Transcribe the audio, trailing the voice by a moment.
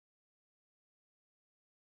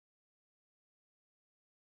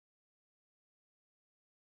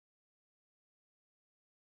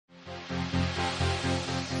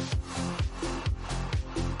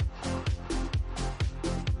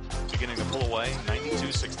away,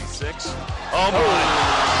 92-66. Oh, my.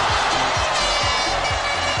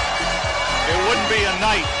 It wouldn't be a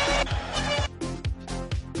night.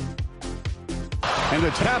 And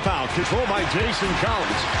the tap out controlled by Jason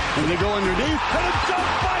Collins. And they go underneath. And a jump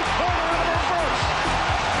by Carter on reverse.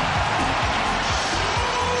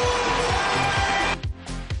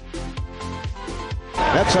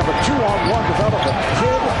 Let's have a 2-on-1 development.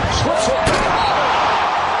 Kidd slips it.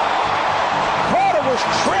 Carter was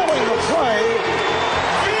trailing the play.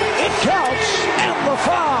 It counts and the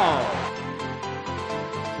foul.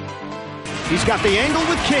 He's got the angle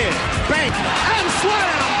with Kidd. Bank and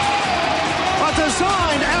slam. A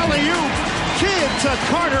designed alley-oop. Kidd to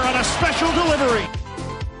Carter on a special delivery.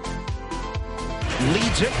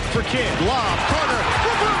 Leads it for Kidd. Lob. Carter.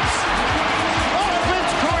 Reverse. Oh,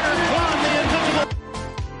 Vince Carter won the invisible.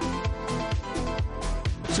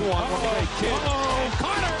 2-on-1 Kidd.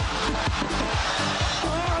 Carter.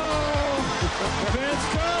 Vince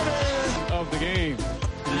Carter of the game.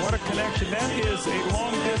 What a connection. That is a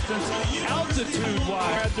long distance,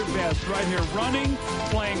 altitude-wise. At their best right here, running,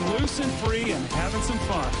 playing loose and free, and having some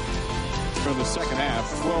fun. For the second half,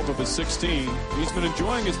 12 of his 16. He's been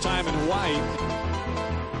enjoying his time in Hawaii.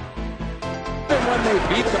 And when they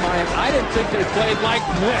beat the Mayans, I didn't think they played like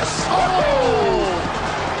this. Oh!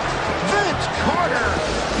 Vince Carter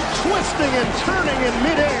twisting and turning in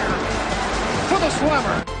midair for the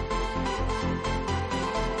slammer.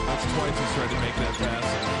 That's twice he's tried to make that pass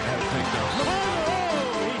and had it picked up. Oh,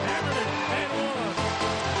 he hammered it and one.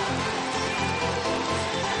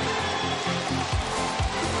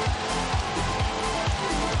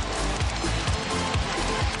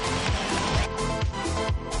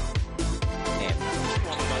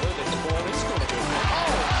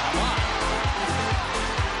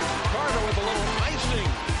 Carter with a little icing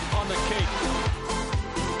on the cake.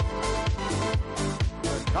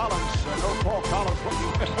 Collins, no call. Collins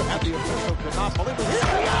looking at the official, could not believe it.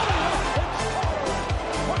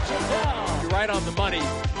 Puts it down. You're right on the money.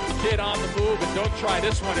 Kidd on the move, and don't try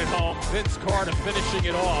this one at home. Vince Carter finishing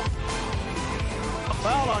it off. A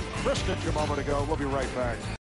foul on Kristich a moment ago. We'll be right back.